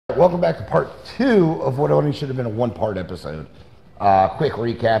Welcome back to part 2 of what only should have been a one-part episode. Quick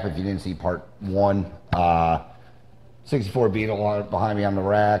recap if you didn't see part 1. 64 Beetle behind me on the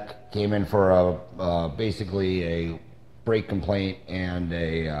rack came in for basically a brake complaint and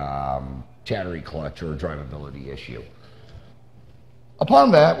a chattery clutch or a drivability issue.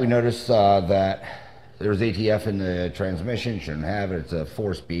 Upon that, we noticed that there's ATF in the transmission. Shouldn't have it. It's a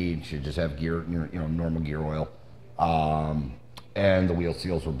 4-speed. Should just have gear, normal gear oil. And the wheel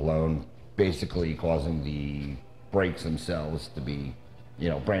seals were blown, basically causing the brakes themselves to be,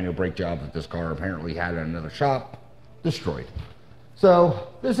 brand new brake job that this car apparently had at another shop, destroyed. So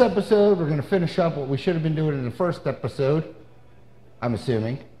this episode, we're going to finish up what we should have been doing in the first episode. I'm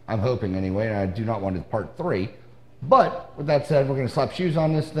assuming, I'm hoping anyway, and I do not want it part 3. But with that said, we're going to slap shoes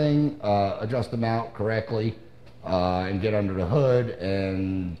on this thing, adjust them out correctly, and get under the hood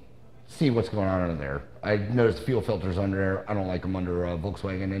and see what's going on under there. I noticed fuel filters under there. I don't like them under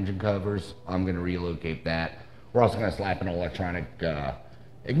Volkswagen engine covers. I'm going to relocate that. We're also going to slap an electronic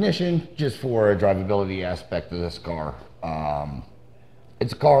ignition just for a drivability aspect of this car.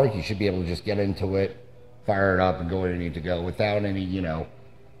 It's a car. You should be able to just get into it, fire it up, and go where you need to go without any,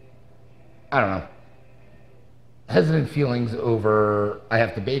 I don't know, hesitant feelings over I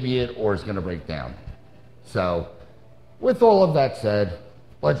have to baby it or it's going to break down. So with all of that said,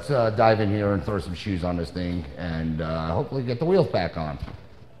 let's dive in here and throw some shoes on this thing and hopefully get the wheels back on.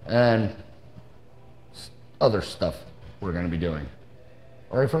 And other stuff we're going to be doing.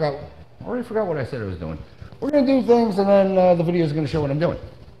 Already forgot what I said I was doing. We're going to do things and then the video is going to show what I'm doing.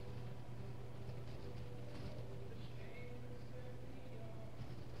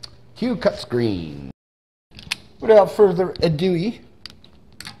 Cue cut screen. Without further ado,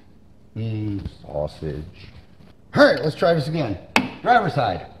 sausage. Alright, let's try this again. Driver's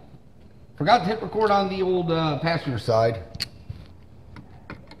side. Forgot to hit record on the old passenger side.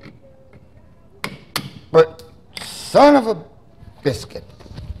 But son of a biscuit.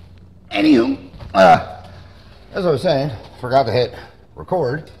 Anywho, as I was saying, forgot to hit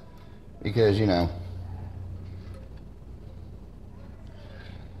record because,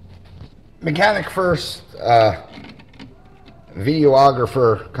 mechanic first,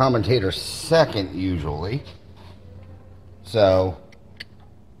 videographer, commentator second usually. So,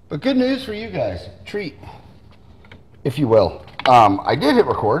 but good news for you guys. Treat, if you will. I did hit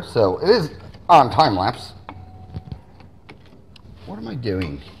record, so it is on time lapse. What am I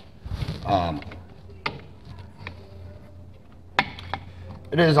doing?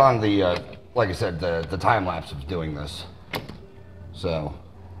 It is on the, like I said, the time lapse of doing this. So,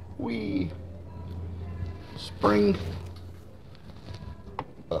 we spring.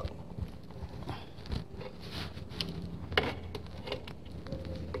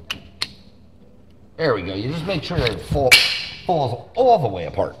 There we go. You just make sure that it falls all the way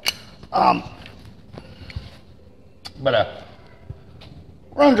apart. But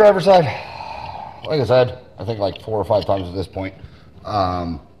we're on the driver's side. Like I said, I think like 4 or 5 times at this point.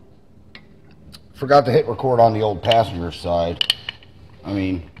 Forgot to hit record on the old passenger side. I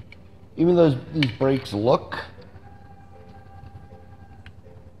mean, even though these brakes look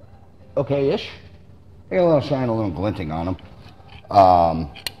okay-ish, they got a little shine, a little glinting on them.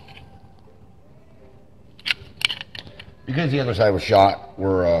 Because the other side was shot,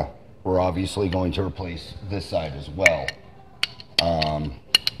 we're obviously going to replace this side as well.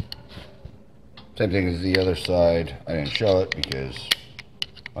 Same thing as the other side. I didn't show it because,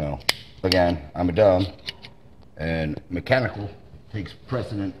 well, again, I'm a dumb, and mechanical takes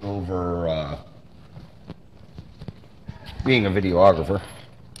precedent over being a videographer.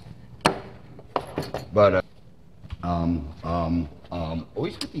 But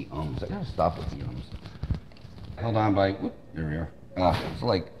always with the ums. I gotta stop with the ums. Held on by, whoop, there we are. It's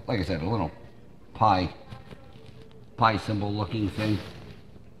like I said, a little pie symbol looking thing.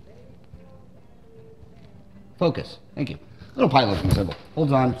 Focus, thank you. Little pie looking symbol.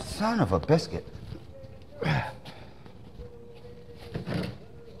 Hold on, son of a biscuit.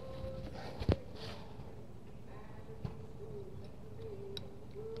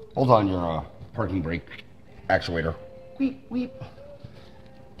 Hold on your parking brake actuator. Weep, weep.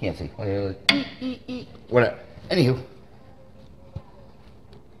 Can't see. Whatever. Anywho,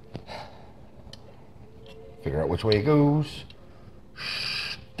 figure out which way it goes.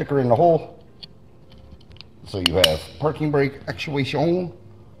 Stick her in the hole. So you have parking brake actuation.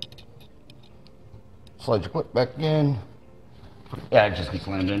 Slide your clip back in. Yeah, it just gets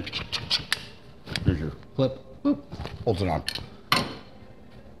slammed in. There's your clip. Boop. Holds it on.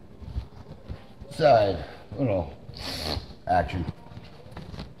 Side. Little action.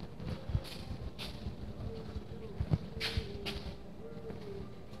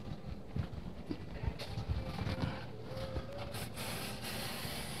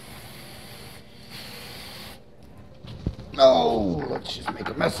 No, let's just make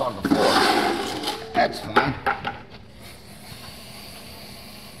a mess on the floor. That's fine.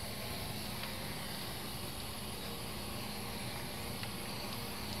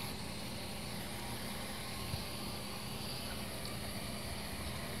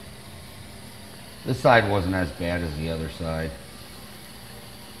 This side wasn't as bad as the other side.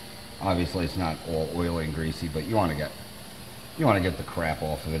 Obviously, it's not all oily and greasy, but you want to get the crap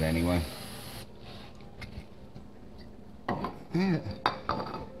off of it anyway. Yeah.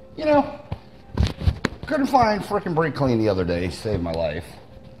 You know, couldn't find frickin' brake clean the other day, saved my life.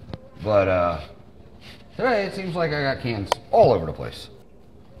 But today it seems like I got cans all over the place.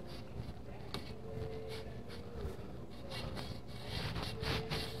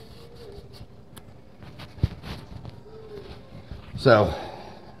 So,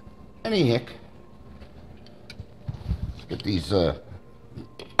 any hick, let's get these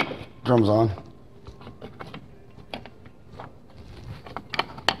drums on.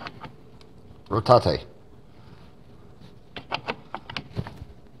 Rotate.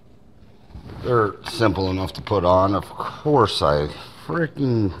 They're simple enough to put on. Of course, I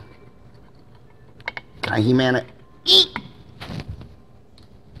freaking man it. Eat.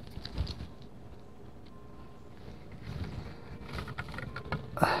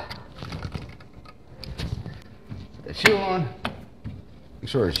 The shoe on. Make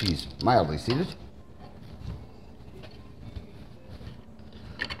sure she's mildly seated.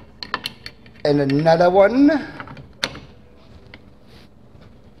 And another one.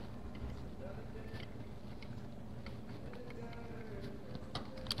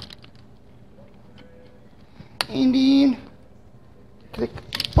 Indian. Click.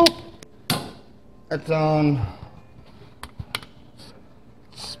 Boop. That's on.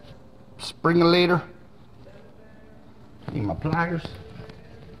 Spring-a-later. Need my pliers.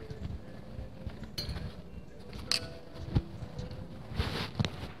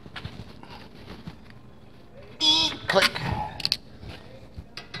 Click.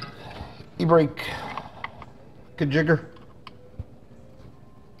 E-brake. Kajigger.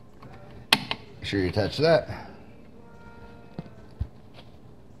 Make sure you attach that.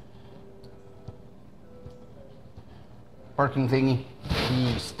 Parking thingy.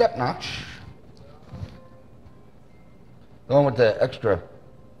 The step notch. The one with the extra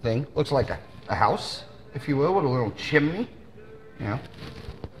thing. Looks like a house, if you will, with a little chimney. You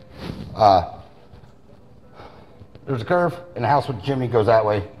know. There's a curve, and the house with the chimney goes that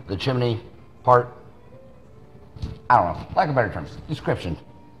way. The chimney part, I don't know, lack of better terms, description.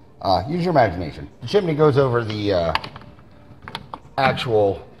 Use your imagination. The chimney goes over the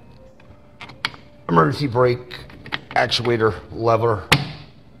actual emergency brake actuator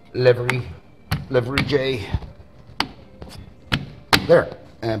livery J. There,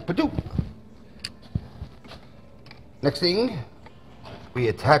 and padoop. Next thing, we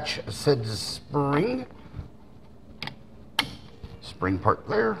attach said spring. Spring part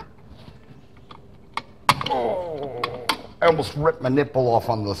there. Oh, I almost ripped my nipple off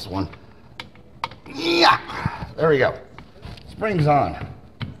on this one. Yeah, there we go. Spring's on.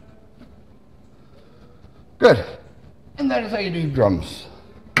 Good. And that is how you do drums.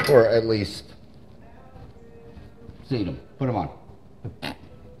 Or at least seat them, put them on,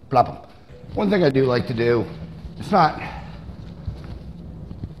 plop them. One thing I do like to do, it's not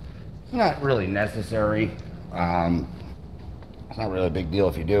really necessary. It's not really a big deal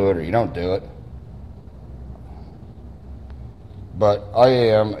if you do it or you don't do it. But I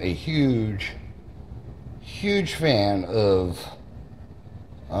am a huge fan of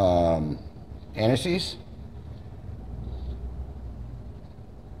antices.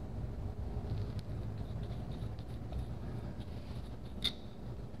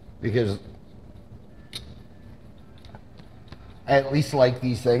 Because I at least like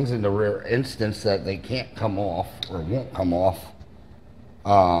these things in the rare instance that they can't come off or won't come off.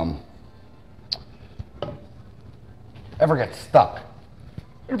 Ever get stuck.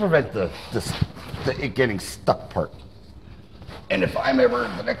 It'll prevent the it getting stuck part. And if I'm ever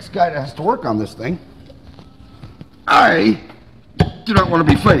the next guy that has to work on this thing, I do not want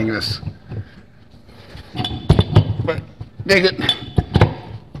to be fighting this. But dig it.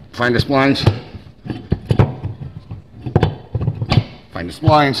 Find the splines. Find the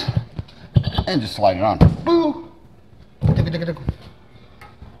splines. And just slide it on. Boo!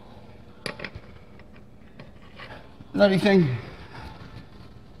 Nutty thing.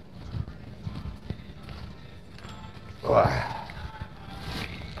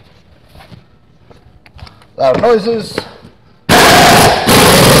 Loud noises.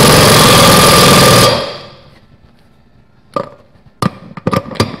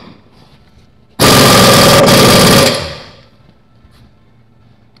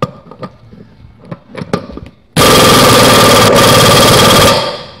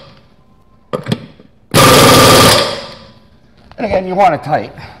 And you want it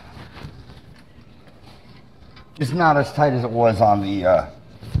tight. It's not as tight as it was on the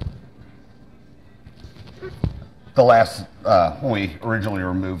last, when we originally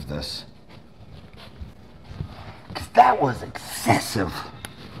removed this. Because that was excessive.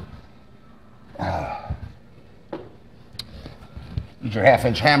 Use your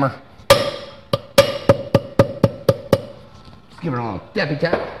 1/2-inch hammer. Just give it a little dappy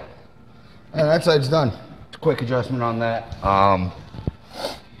tap. And that side's done. Quick adjustment on that. I'll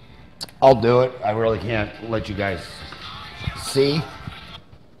do it. I really can't let you guys see.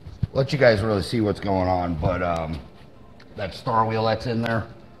 Let you guys really see what's going on, but that star wheel that's in there,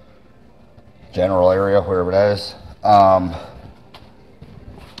 general area, wherever it is,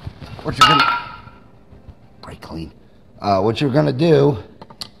 what you're gonna brake clean. What you're gonna do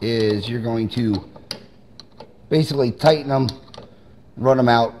is you're going to basically tighten them, run them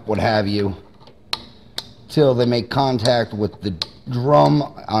out, what have you, till they make contact with the drum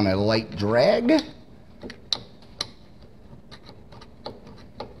on a light drag.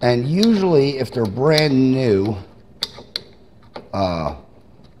 And usually if they're brand new,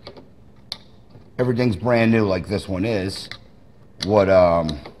 everything's brand new like this one is, what I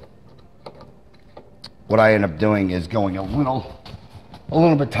end up doing is going a little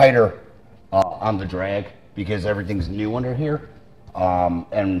bit tighter on the drag, because everything's new under here.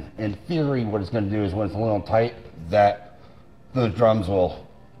 And in theory, what it's going to do is when it's a little tight, that those drums will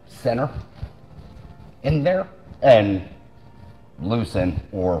center in there and loosen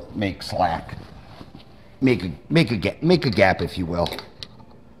or make slack, make a gap, if you will.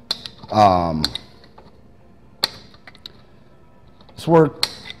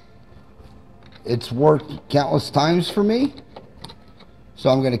 It's worked countless times for me, so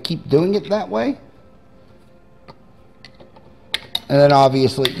I'm going to keep doing it that way. And then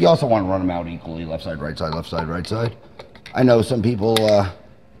obviously you also want to run them out equally, left side, right side, left side, right side. I know some people will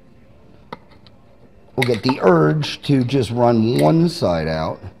get the urge to just run one side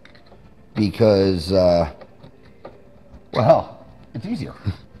out because, well, it's easier.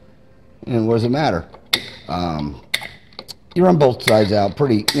 And what does it matter? You run both sides out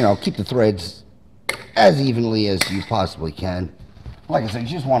pretty, keep the threads as evenly as you possibly can. Like I said, you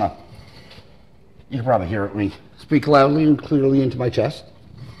just want to, you can probably hear it when we speak loudly and clearly into my chest.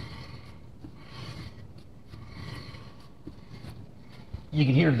 You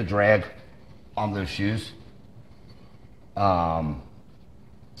can hear the drag on those shoes. Like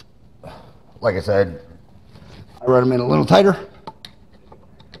I said, I run them in a little tighter.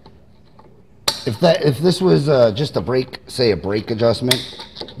 If this was just a brake, say a brake adjustment,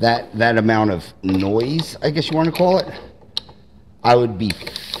 that amount of noise, I guess you want to call it, I would be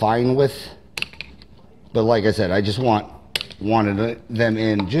fine with. But like I said, I just wanted them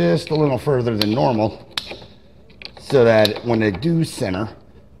in just a little further than normal, so that when they do center,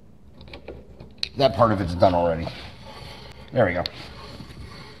 that part of it's done already. There we go.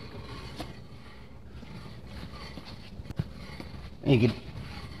 And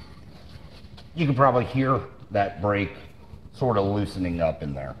you can probably hear that brake sort of loosening up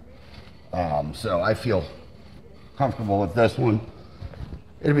in there. So I feel comfortable with this one.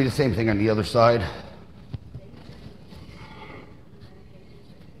 It'll be the same thing on the other side.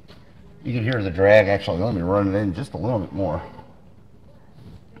 You can hear the drag. Actually, let me run it in just a little bit more.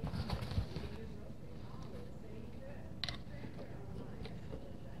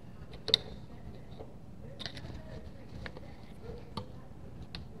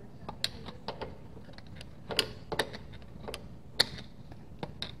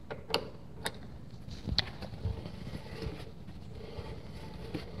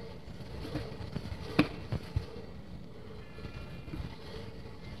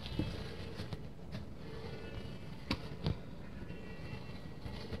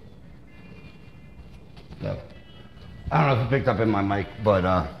 So, I don't know if it picked up in my mic, but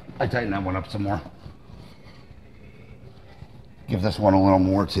I tightened that one up some more. Give this one a little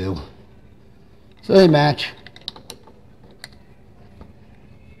more too, so they match.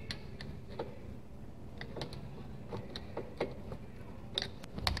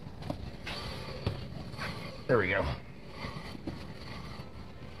 There we go.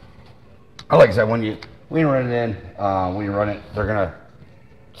 Like I said, when you run it in, when you run it, they're gonna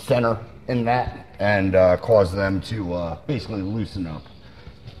center in that and cause them to basically loosen up.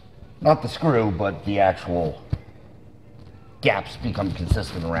 Not the screw, but the actual gaps become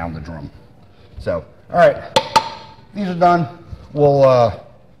consistent around the drum. So, all right, these are done. We'll let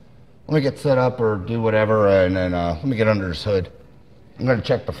me get set up or do whatever, and then let me get under this hood. I'm gonna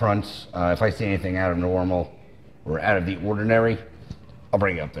check the fronts. If I see anything out of normal or out of the ordinary, I'll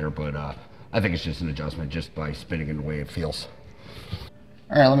bring it up there, but I think it's just an adjustment just by spinning it the way it feels.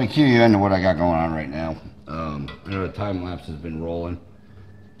 All right, let me cue you into what I got going on right now. I know the time lapse has been rolling,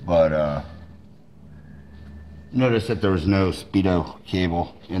 but notice that there was no speedo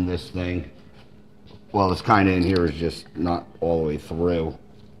cable in this thing. Well, it's kind of in here, is just not all the way through.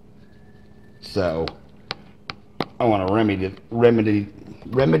 So I want to remedy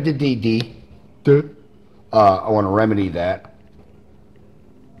that.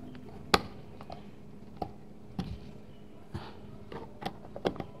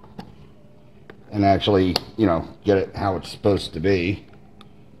 And actually, you know, get it how it's supposed to be.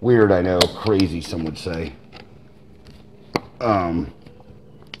 Weird, I know, crazy, some would say.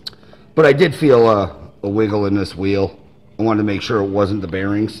 But I did feel a wiggle in this wheel. I wanted to make sure it wasn't the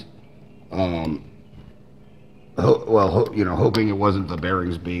bearings. You know, hoping it wasn't the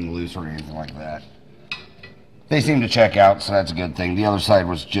bearings being loose or anything like that. They seem to check out, so that's a good thing. The other side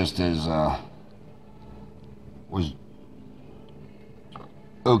was just as was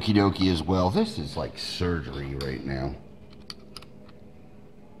okie dokie as well. This is like surgery right now.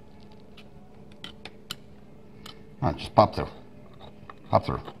 Come on, just pop through. Pop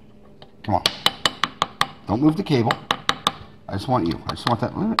through. Come on. Don't move the cable. I just want you. I just want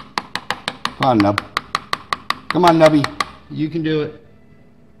that. Come on, Nub. Come on, Nubby. You can do it.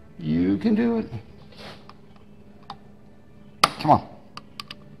 You can do it. Come on.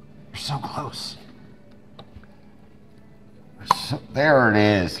 You're so close. There it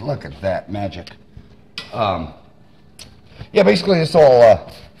is. Look at that magic. Yeah, basically this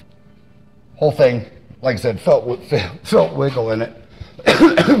whole thing, like I said, felt wiggle in it.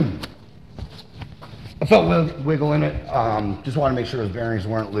 I felt wiggle in it. Just want to make sure those bearings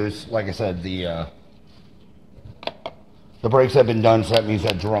weren't loose. Like I said, the brakes have been done, so that means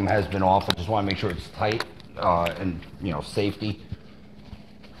that drum has been off. I just want to make sure it's tight and, you know, safety.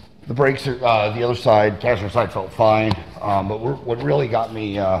 The brakes are, the other side, passenger side felt fine, but what really got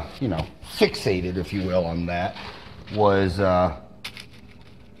me, you know, fixated, if you will, on that was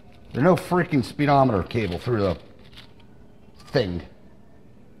there's no freaking speedometer cable through the thing.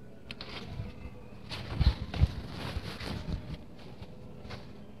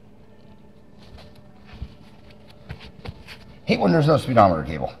 Hate when there's no speedometer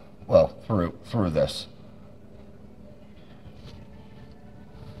cable. Well, through this.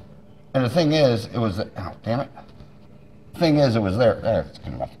 And the thing is, it was, oh, damn it. The thing is, it was there. There, it's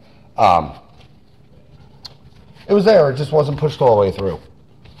good enough. It was there, it just wasn't pushed all the way through.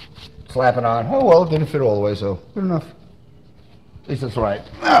 Slap it on. Oh, well, it didn't fit all the way, so good enough. At least that's right.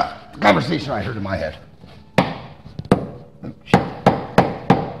 Conversation I heard in my head. Oh, shit.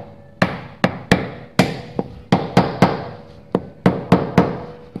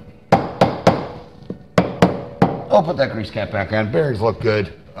 I'll put that grease cap back on. Bearings look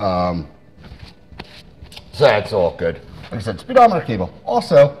good. So that's all good. Like I said, speedometer cable.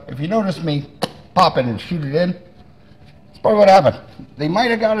 Also, if you notice me pop it and shoot it in, it's probably what happened. They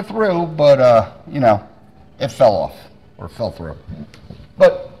might have got it through, but, you know, it fell off or fell through.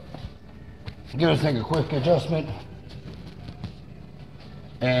 But give this thing a quick adjustment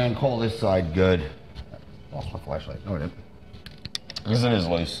and call this side good. Lost my flashlight. No, I didn't. Because it is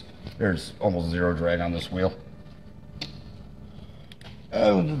loose. There's almost zero drag on this wheel.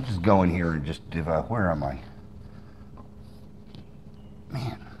 Oh, just go in here and just where am I?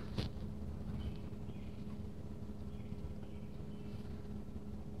 Man.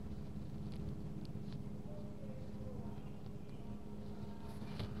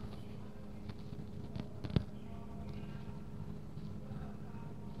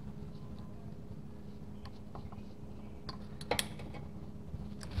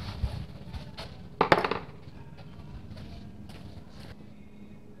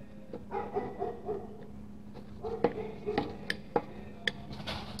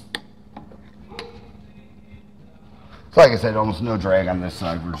 So like I said, almost no drag on this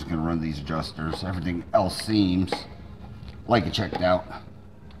side. We're just going to run these adjusters. Everything else seems like it checked out.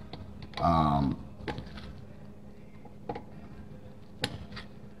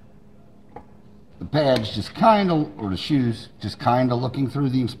 The pads just kind of, or the shoes, just kind of looking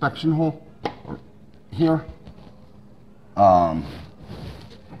through the inspection hole or here.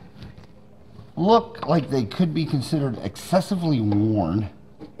 Look like they could be considered excessively worn.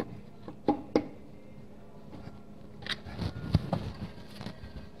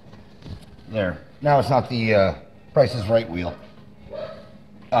 There. Now it's not the Price is Right wheel.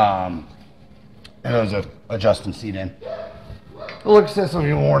 And there's a adjusting seat in. It looks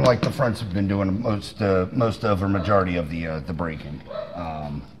excessively worn like the fronts have been doing most of or majority of the braking.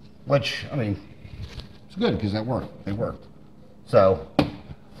 Which, I mean, it's good because that worked. They worked. So,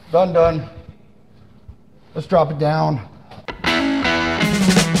 done. Let's drop it down.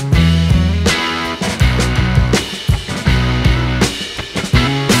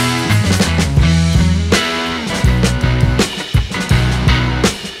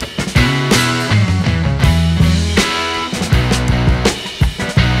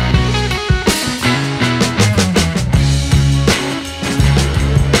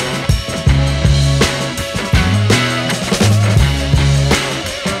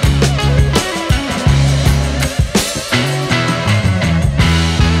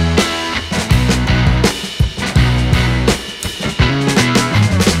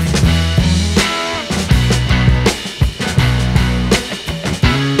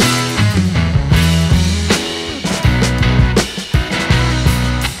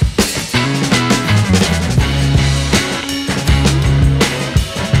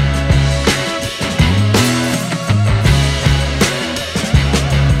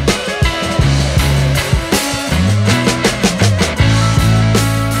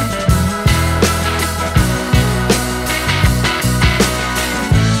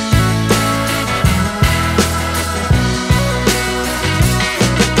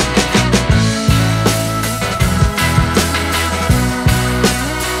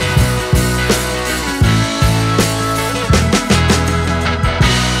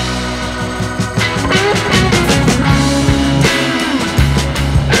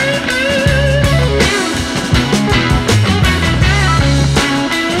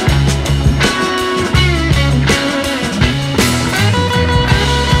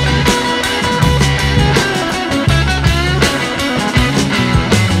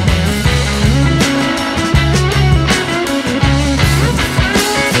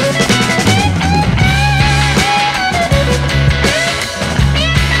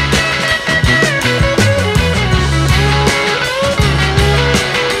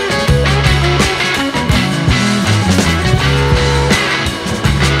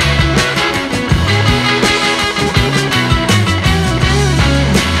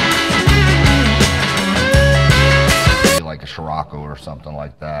 something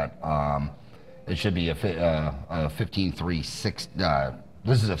like that. It should be a 15.360.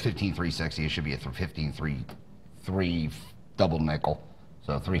 This is a 15.360. It should be a 15.3 double nickel,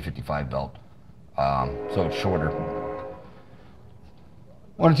 so 355 belt. So it's shorter.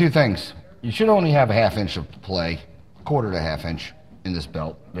 One of two things. You should only have a half-inch of play, quarter to half-inch in this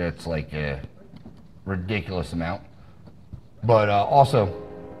belt. That's like a ridiculous amount. But also,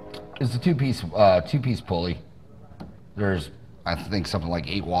 it's a two-piece pulley. There's, I think, something like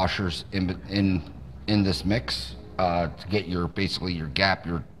 8 washers in this mix to get your basically your gap.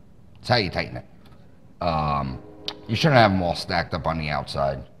 It's how you tighten it. You shouldn't have them all stacked up on the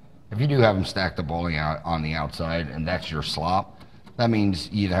outside. If you do have them stacked up all on the outside, and that's your slop, that means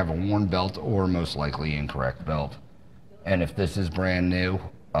you either have a worn belt or most likely incorrect belt. And if this is brand new,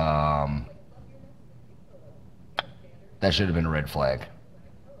 that should have been a red flag.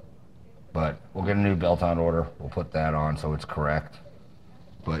 But we'll get a new belt on order. We'll put that on so it's correct.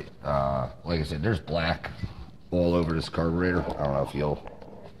 But like I said, there's black all over this carburetor. I don't know if you'll...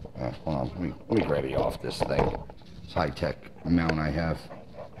 hold on, let me grab you off this thing. It's high-tech mount I have.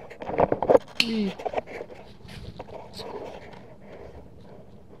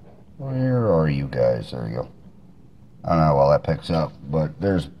 Where are you guys? There you go. I don't know how well that picks up, but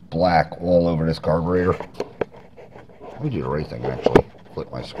there's black all over this carburetor. Let me do the right thing, actually.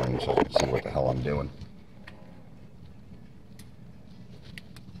 Flip my screen so I can see what the hell I'm doing.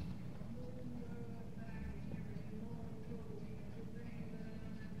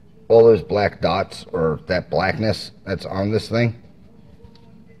 All those black dots, or that blackness that's on this thing,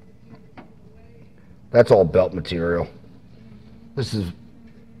 that's all belt material. This is,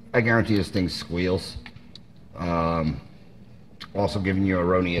 I guarantee this thing squeals. Also giving you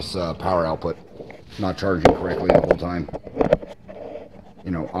erroneous power output. Not charging correctly the whole time.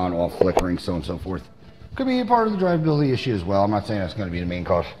 You know, on, off, flickering, so on and so forth. Could be a part of the drivability issue as well. I'm not saying that's going to be the main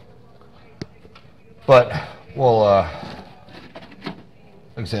cause. But, we'll, like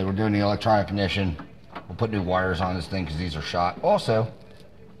I said, we're doing the electronic ignition. We'll put new wires on this thing because these are shot. Also,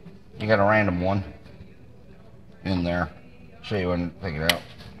 you got a random one in there. Show you when to take it out.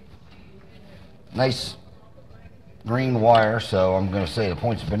 Nice green wire, so I'm going to say the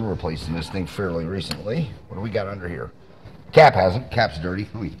points have been replaced in this thing fairly recently. What do we got under here? Cap hasn't. Cap's dirty.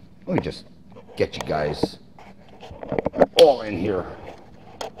 Let me just get you guys all in here.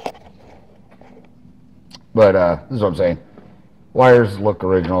 But this is what I'm saying. Wires look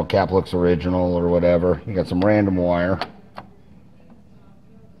original. Cap looks original or whatever. You got some random wire.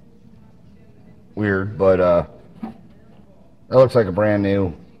 Weird, but that looks like a brand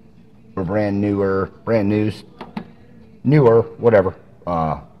new or newer, whatever.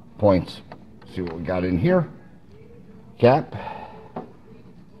 Points. See what we got in here. Cap.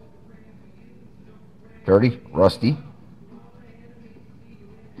 Dirty, rusty.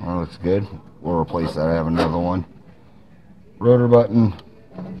 That looks good. We'll replace that. I have another one. Rotor button.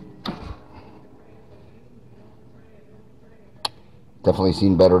 Definitely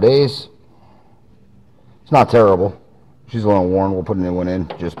seen better days. It's not terrible. She's a little worn. We'll put a new one in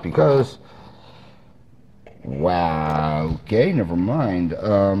just because. Wow. Okay, never mind.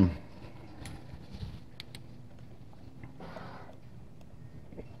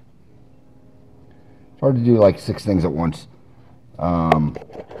 It's hard to do like 6 things at once.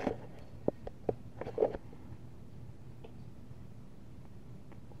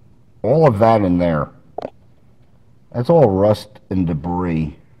 All of that in there. That's all rust and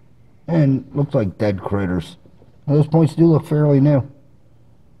debris. And looks like dead critters. Those points do look fairly new.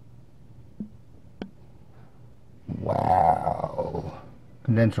 Wow.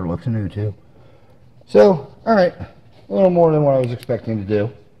 Condenser looks new too. So, alright. A little more than what I was expecting to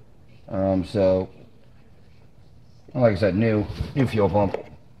do. So, like I said, new fuel pump.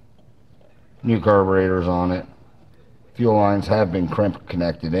 New carburetors on it. Fuel lines have been crimp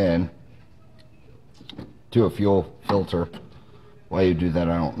connected in to a fuel filter. Why you do that,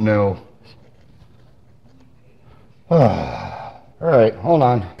 I don't know. Alright, hold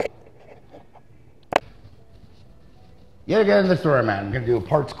on. Yet again, this is where I'm at. I'm going to do a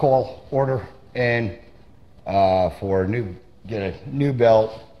parts call order and for get a new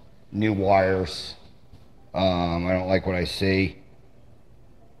belt, new wires. I don't like what I see.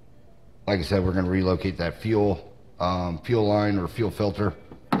 Like I said, we're going to relocate that fuel line or fuel filter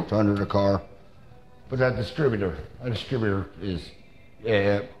to under the car. But that distributor is,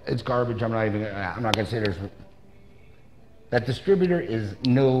 it's garbage. I'm not going to say that distributor is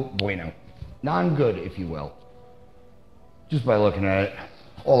no bueno. Non-good, if you will. Just by looking at it.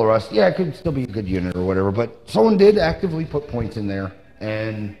 All the rest, yeah, it could still be a good unit or whatever, but someone did actively put points in there,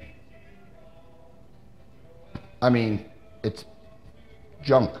 and I mean, it's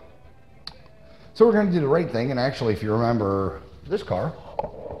junk. So we're going to do the right thing, and actually, if you remember this car,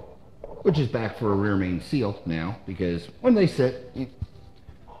 which is back for a rear main seal now, because when they sit,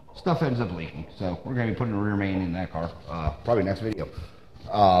 stuff ends up leaking. So we're going to be putting a rear main in that car, probably next video.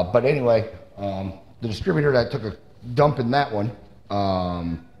 But anyway, the distributor that took a dump in that one,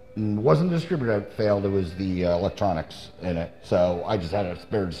 wasn't the distributor that failed, it was the electronics in it. So I just had a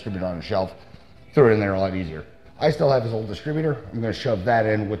spare distributor on the shelf, threw it in there a lot easier. I still have his old distributor. I'm going to shove that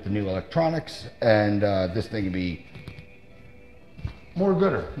in with the new electronics, and this thing will be more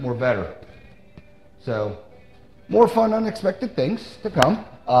gooder, more better. So, more fun, unexpected things to come.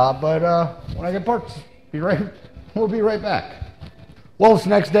 But when I get parts, we'll be right back. Well, it's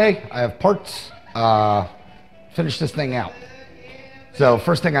the next day. I have parts. Finish this thing out. So,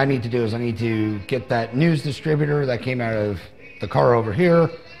 first thing I need to do is I need to get that news distributor that came out of the car over here,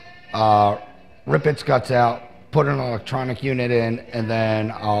 rip its guts out, put an electronic unit in, and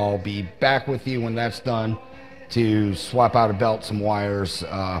then I'll be back with you when that's done to swap out a belt, some wires,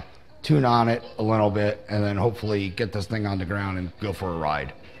 tune on it a little bit, and then hopefully get this thing on the ground and go for a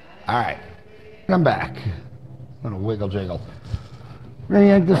ride. All right, I'm back. Little wiggle jiggle. We're gonna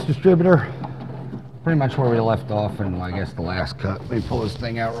yank this distributor pretty much where we left off in, I guess, the last cut. Let me pull this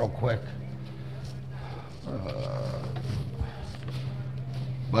thing out real quick.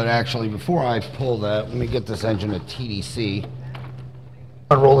 But actually, before I pull that, let me get this engine at TDC.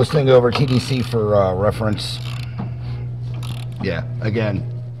 I'll roll this thing over TDC for reference. Yeah,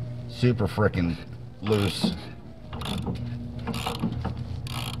 again, super frickin' loose.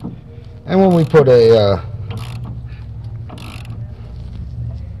 And when we put a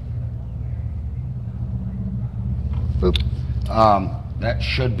that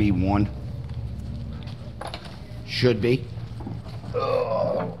should be one. Should be.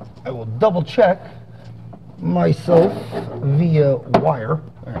 I will double check myself via wire.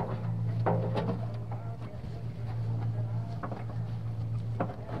 Right.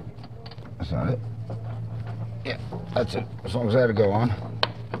 That's not it. Yeah, that's it. As long as I had to go on.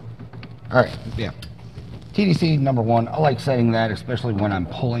 All right, yeah. TDC number one. I like setting that, especially when I'm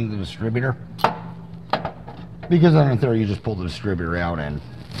pulling the distributor, because then in theory you just pull the distributor out and,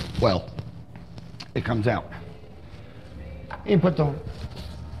 well, it comes out. You put the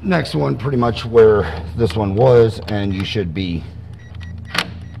next one pretty much where this one was, and you should be,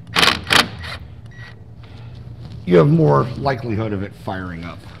 you have more likelihood of it firing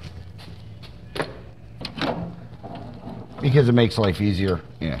up because it makes life easier.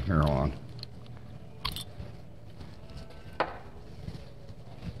 Yeah, here, hold on.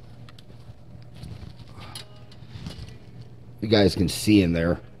 You guys can see in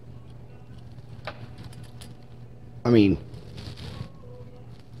there. I mean,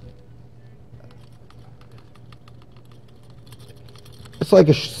 it's like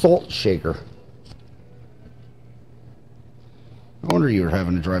a salt shaker. I wonder you were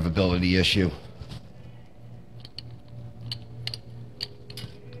having a drivability issue.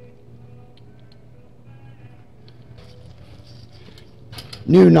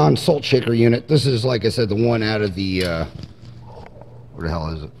 New non-salt shaker unit. This is, like I said, the one out of the, where the hell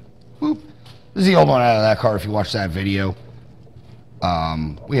is it? Whoop. This is the old one out of that car if you watch that video.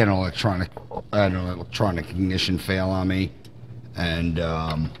 We had an electronic ignition fail on me. And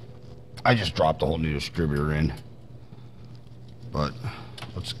I just dropped a whole new distributor in. But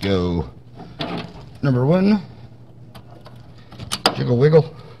let's go. Number one. Jiggle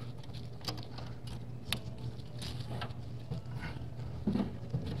wiggle.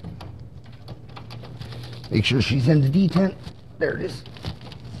 Make sure she's in the detent. There it is.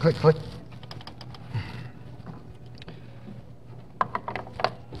 Click, click.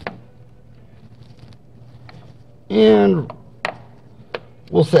 And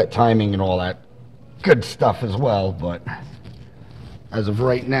we'll set timing and all that good stuff as well, but as of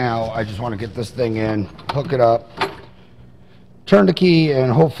right now, I just want to get this thing in, hook it up, turn the key,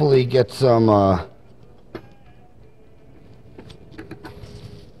 and hopefully get some,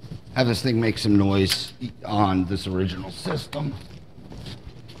 have this thing make some noise on this original system.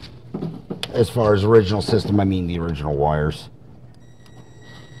 As far as original system, I mean the original wires.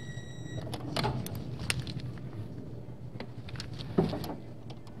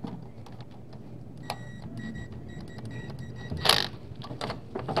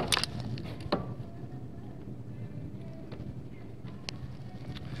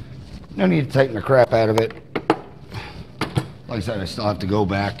 No need to tighten the crap out of it. Like I said, I still have to go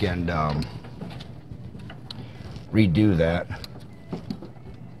back and redo that.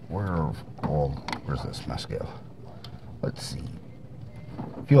 Where's this mess go? Let's see.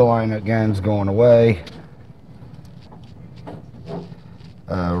 Fuel line again is going away.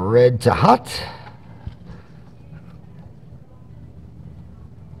 red to hot.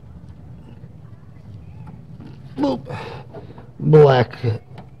 Boop. Black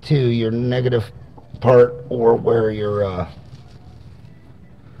to your negative part, or where your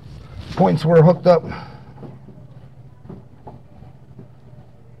points were hooked up.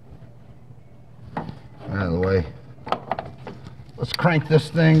 Out of the way. Let's crank this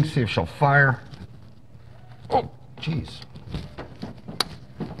thing, see if she'll fire. Oh, jeez.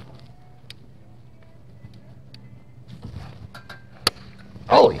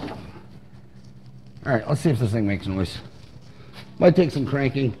 Holy. All right, let's see if this thing makes noise. Might take some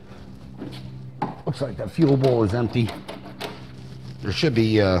cranking. Looks like that fuel bowl is empty. There should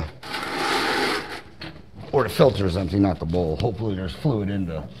be, or the filter is empty, not the bowl. Hopefully there's fluid in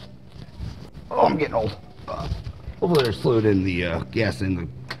the, oh, I'm getting old. Hopefully there's fluid in the gas in the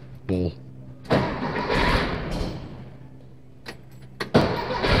bowl.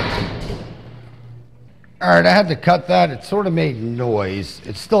 All right, I had to cut that. It sort of made noise.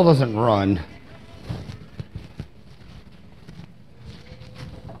 It still doesn't run.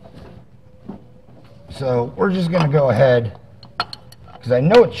 So we're just going to go ahead, because I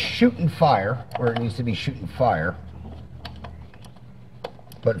know it's shooting fire where it needs to be shooting fire.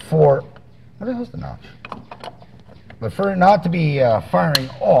 But for, what the hell's the notch? But for it not to be firing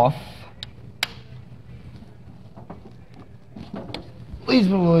off, please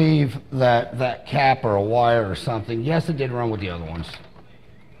believe that that cap or a wire or something, yes, it did run with the other ones.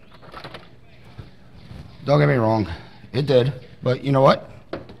 Don't get me wrong, it did. But you know what?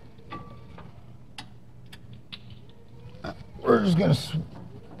 We're just going to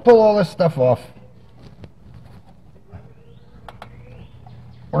pull all this stuff off.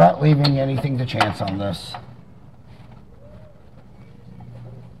 We're not leaving anything to chance on this.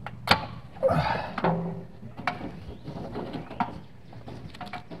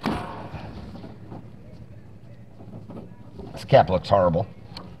 This cap looks horrible.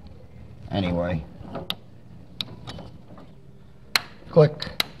 Anyway. Click,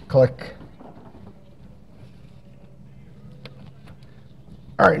 click.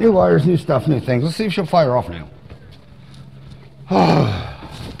 All right, new wires, new stuff, new things. Let's see if she'll fire off now.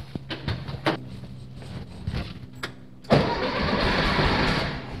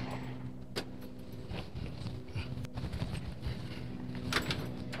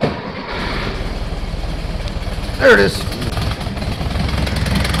 There it is.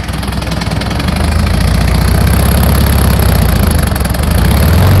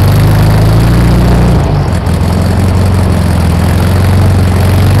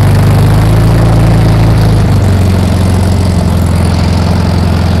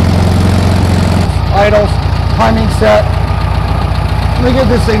 Idles, timing set. Let me get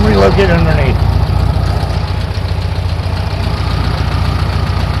this thing relocated underneath.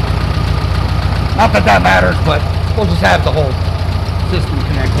 Not that that matters, but we'll just have the whole system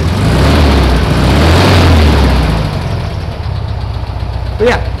connected. But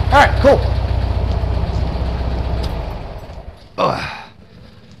yeah, all right, cool.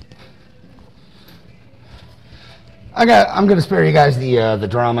 I'm gonna spare you guys the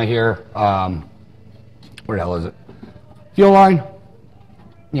drama here. Where the hell is it? Fuel line,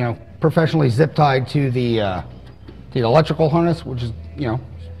 you know, professionally zip tied to the electrical harness, which is, you know,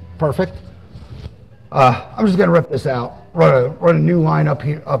 perfect. I'm just gonna rip this out, run a new line up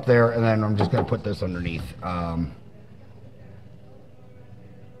here, up there, and then I'm just gonna put this underneath.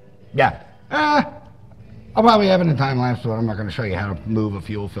 Yeah, I'll probably have it in time lapse, but I'm not gonna show you how to move a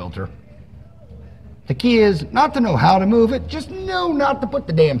fuel filter. The key is not to know how to move it, just know not to put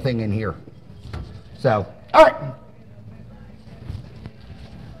the damn thing in here. So, all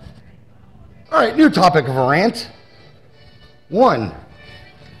right, new topic of a rant. One,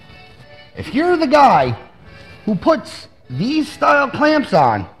 if you're the guy who puts these style clamps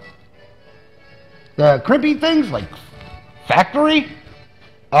on, the crimpy things like factory,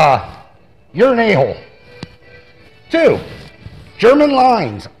 you're an a-hole. Two, German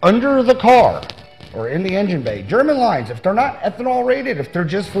lines under the car or in the engine bay. German lines, if they're not ethanol rated, if they're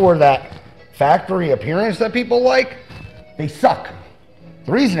just for that factory appearance that people like, they suck.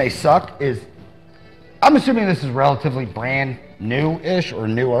 The reason they suck is, I'm assuming this is relatively brand new-ish or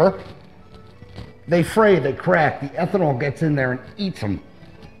newer. They fray, they crack, the ethanol gets in there and eats them.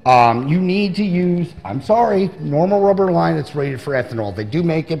 You need to use, I'm sorry, normal rubber line that's rated for ethanol. They do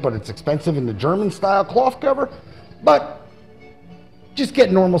make it, but it's expensive in the German style cloth cover. But just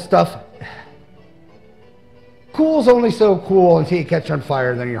get normal stuff. Cool's only so cool until you catch on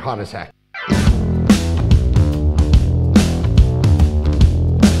fire, then you're hot as heck.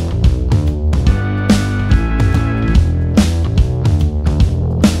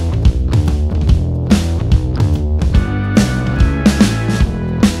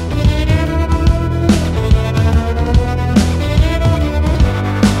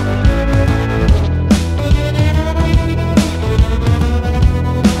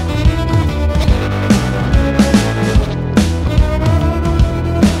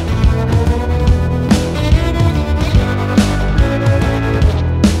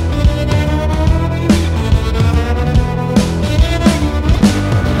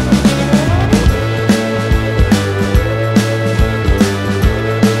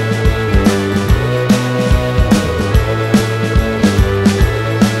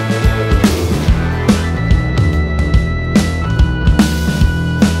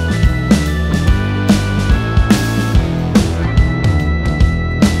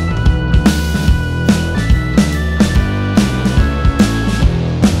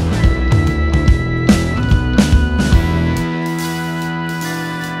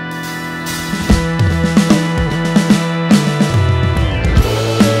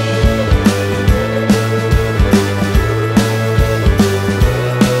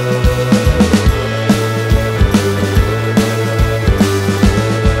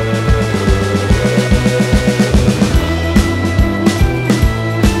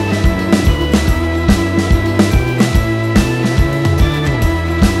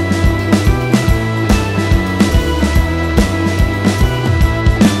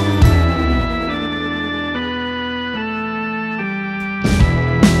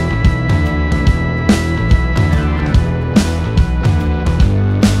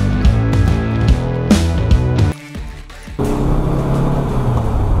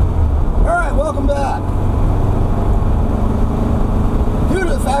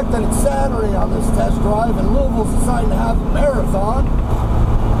 Saturday on this test drive, and Louisville's deciding to have a marathon.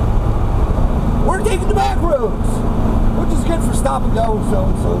 We're taking the back roads, which is good for stop and go and so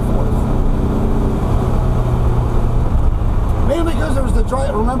forth. Mainly because there was the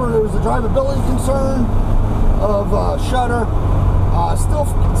drivability concern of shutter.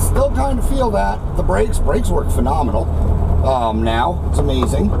 Still kind of feel that. The brakes work phenomenal. Now it's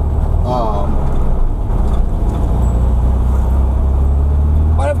amazing.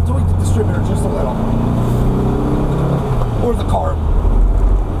 Might have to tweak the distributor just a little, or the carb.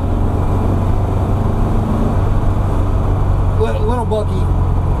 Little Bucky,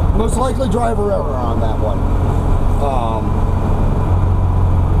 most likely driver error on that one.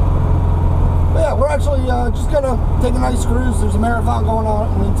 But yeah, we're actually just gonna take a nice cruise. There's a marathon going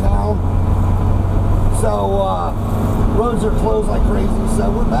on in town, so roads are closed like crazy. So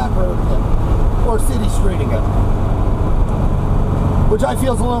we're back roading it, or city streeting it, which I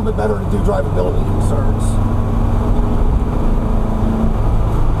feel is a little bit better to do drivability concerns.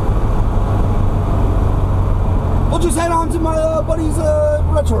 We'll just head on to my buddy's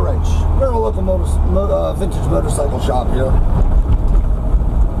Retro Wrench. We're a local vintage motorcycle shop here.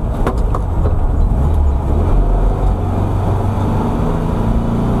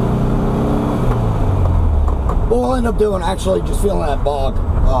 What we'll end up doing, actually, just feeling that bog.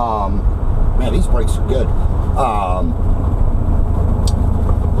 Man, these brakes are good.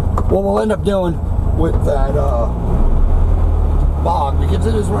 What we'll end up doing with that bog, because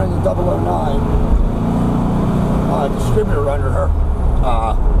it is running the 009 distributor under her,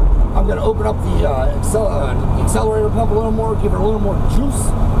 I'm going to open up the accelerator pump a little more, give her a little more juice.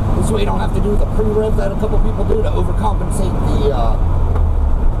 This way you don't have to do the pre-rev that a couple people do to overcompensate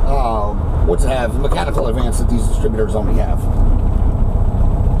the mechanical advance that these distributors only have.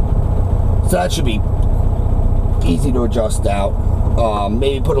 So that should be easy to adjust out.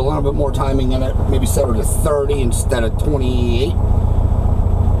 Maybe put a little bit more timing in it. Maybe set her to 30 instead of 28.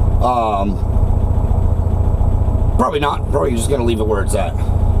 Probably not. Probably just gonna leave it where it's at.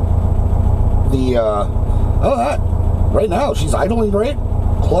 Right now she's idling great.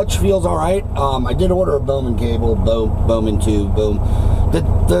 Clutch feels all right. I did order a Bowman cable, Bowman tube, boom.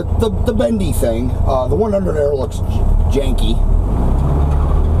 The bendy thing. The one under there looks janky.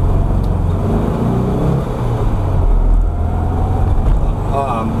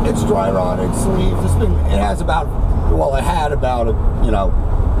 It's dry rotted sleeves. It had about a,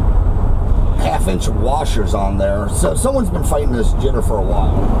 half-inch washers on there. So someone's been fighting this jitter for a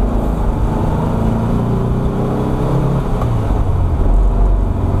while.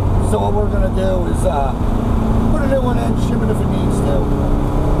 So what we're gonna do is put a new one in, shim it if it needs to.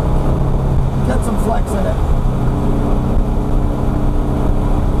 Get some flex in it.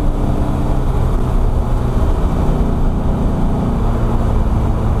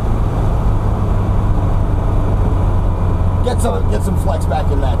 Get some flex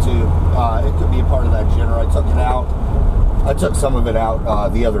back in that tube. It could be a part of that jitter. I took it out. I took some of it out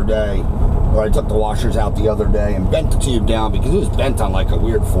the other day, or I took the washers out the other day and bent the tube down because it was bent on like a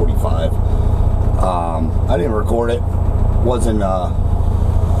weird 45. I didn't record it. Wasn't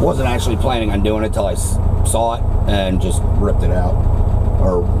actually planning on doing it till I saw it and just ripped it out,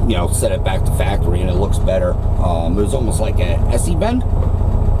 or set it back to factory, and it looks better. It was almost like a SE bend.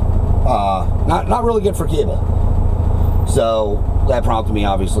 Not really good for cable. So that prompted me,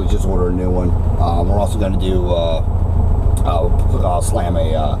 obviously, just order a new one. We're also going to do slam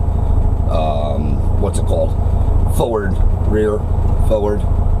a what's it called? Rear forward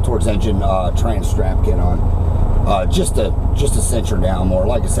towards engine trans strap kit on, just to cinch her down more.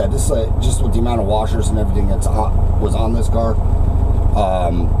 Like I said, this just with the amount of washers and everything that was on this car,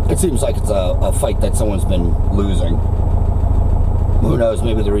 it seems like it's a fight that someone's been losing. Who knows?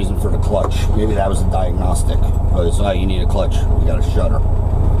 Maybe the reason for the clutch. Maybe that was a diagnostic. So you need a clutch. You got a shutter.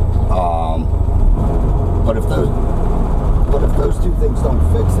 But if those two things don't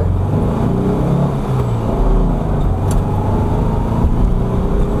fix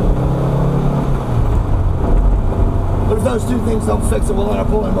it, we'll end up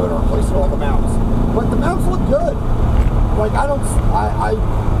pulling the motor and replacing all the mounts. But the mounts look good. Like I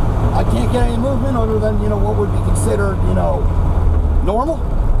can't get any movement other than what would be considered normal.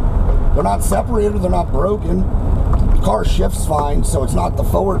 They're not separated, they're not broken. The car shifts fine, so it's not the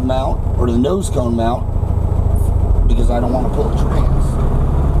forward mount or the nose cone mount, because I don't want to pull the trans.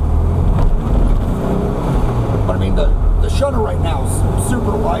 But I mean, the shutter right now is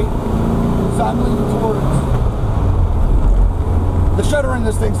super light, so I'm leaning towards. The shutter in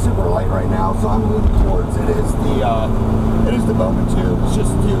this thing's super light right now, so I'm leaning towards it is the Bowman tube. It's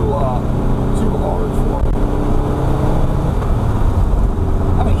just too large for me.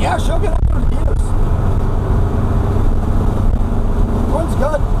 I me, yeah, she'll get 100 years. Runs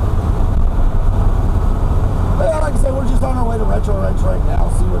good. But yeah, like I said, we're just on our way to Retro Ranch right now.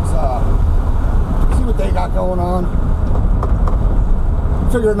 See what they got going on.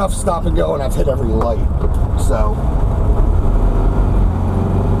 Figure enough stop and go, and I've hit every light. So.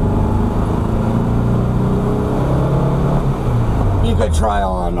 You could try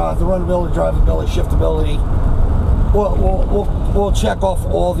on the runability, drivability, shiftability. We'll check off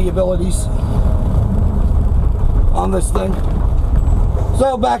all the abilities on this thing.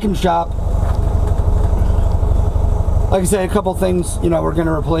 So back in shop, like I said, a couple things we're going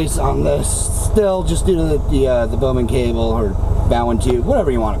to replace on this. Still, just due to the Bowman cable or Bowen tube,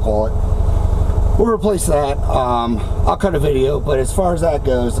 whatever you want to call it. We'll replace that. I'll cut a video, but as far as that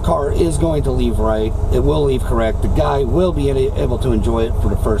goes, the car is going to leave right. It will leave correct. The guy will be able to enjoy it for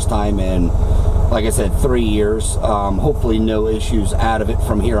the first time in, like I said, 3 years. Hopefully no issues out of it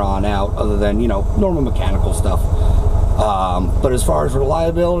from here on out, other than, normal mechanical stuff. But as far as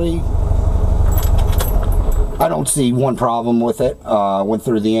reliability, I don't see one problem with it. Went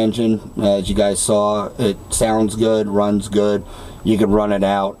through the engine, as you guys saw. It sounds good, runs good. You can run it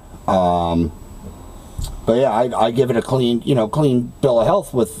out. But yeah, I give it a clean bill of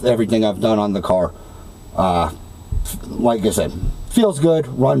health with everything I've done on the car. Like I said, feels good,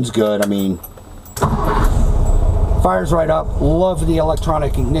 runs good. I mean, fires right up. Love the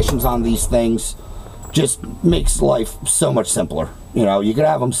electronic ignitions on these things. Just makes life so much simpler. You can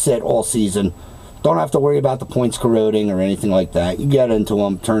have them sit all season. Don't have to worry about the points corroding or anything like that. You get into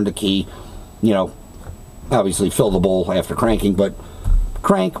them, turn the key, obviously fill the bowl after cranking, but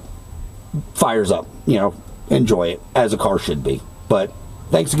crank, fires up, enjoy it as a car should be. But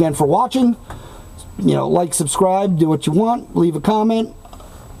thanks again for watching. Like, subscribe, do what you want, leave a comment.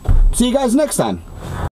 See you guys next time.